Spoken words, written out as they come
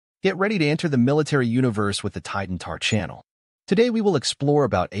Get ready to enter the military universe with the Titan Tar channel. Today we will explore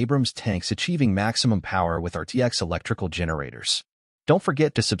about Abrams tanks achieving maximum power with RTX electrical generators. Don't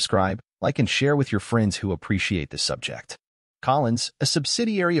forget to subscribe, like and share with your friends who appreciate this subject. Collins, a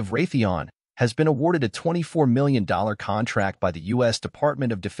subsidiary of Raytheon, has been awarded a $24 million contract by the U.S.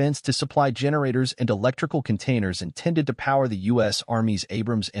 Department of Defense to supply generators and electrical containers intended to power the U.S. Army's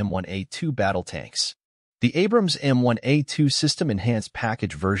Abrams M1A2 battle tanks. The Abrams M1A2 System Enhanced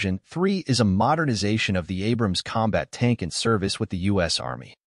Package Version 3 is a modernization of the Abrams combat tank in service with the U.S.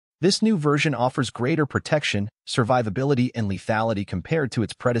 Army. This new version offers greater protection, survivability, and lethality compared to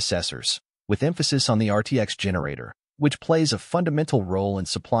its predecessors, with emphasis on the RTX generator, which plays a fundamental role in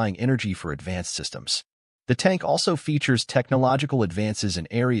supplying energy for advanced systems. The tank also features technological advances in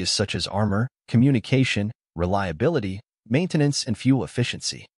areas such as armor, communication, reliability, maintenance, and fuel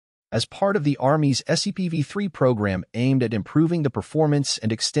efficiency. As part of the Army's SEPV3 program aimed at improving the performance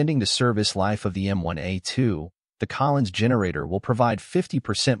and extending the service life of the M1A2, the Collins generator will provide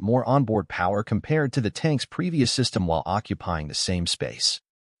 50% more onboard power compared to the tank's previous system while occupying the same space.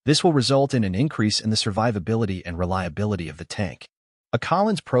 This will result in an increase in the survivability and reliability of the tank. A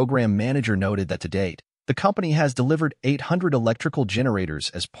Collins program manager noted that to date, the company has delivered 800 electrical generators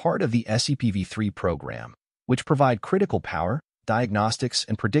as part of the SEPV3 program, which provide critical power, diagnostics,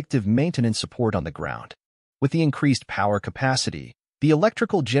 and predictive maintenance support on the ground. With the increased power capacity, the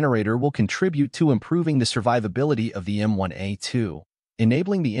electrical generator will contribute to improving the survivability of the M1A2,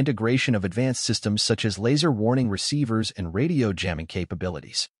 enabling the integration of advanced systems such as laser warning receivers and radio jamming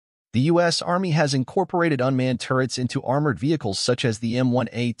capabilities. The U.S. Army has incorporated unmanned turrets into armored vehicles such as the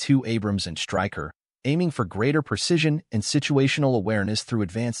M1A2 Abrams and Stryker, aiming for greater precision and situational awareness through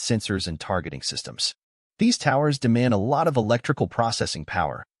advanced sensors and targeting systems. These towers demand a lot of electrical processing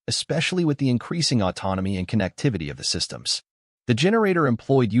power, especially with the increasing autonomy and connectivity of the systems. The generator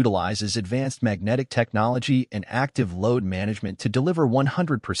employed utilizes advanced magnetic technology and active load management to deliver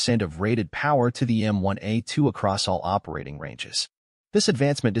 100% of rated power to the M1A2 across all operating ranges. This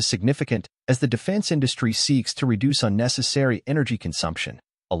advancement is significant as the defense industry seeks to reduce unnecessary energy consumption,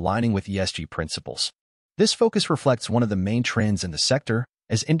 aligning with ESG principles. This focus reflects one of the main trends in the sector,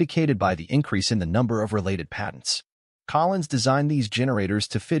 as indicated by the increase in the number of related patents. Collins designed these generators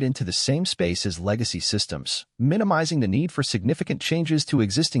to fit into the same space as legacy systems, minimizing the need for significant changes to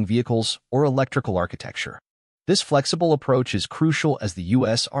existing vehicles or electrical architecture. This flexible approach is crucial as the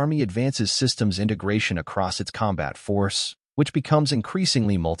U.S. Army advances systems integration across its combat force, which becomes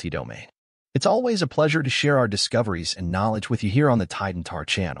increasingly multi-domain. It's always a pleasure to share our discoveries and knowledge with you here on the Titan Tar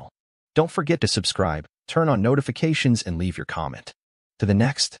channel. Don't forget to subscribe, turn on notifications, and leave your comment. To the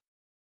next.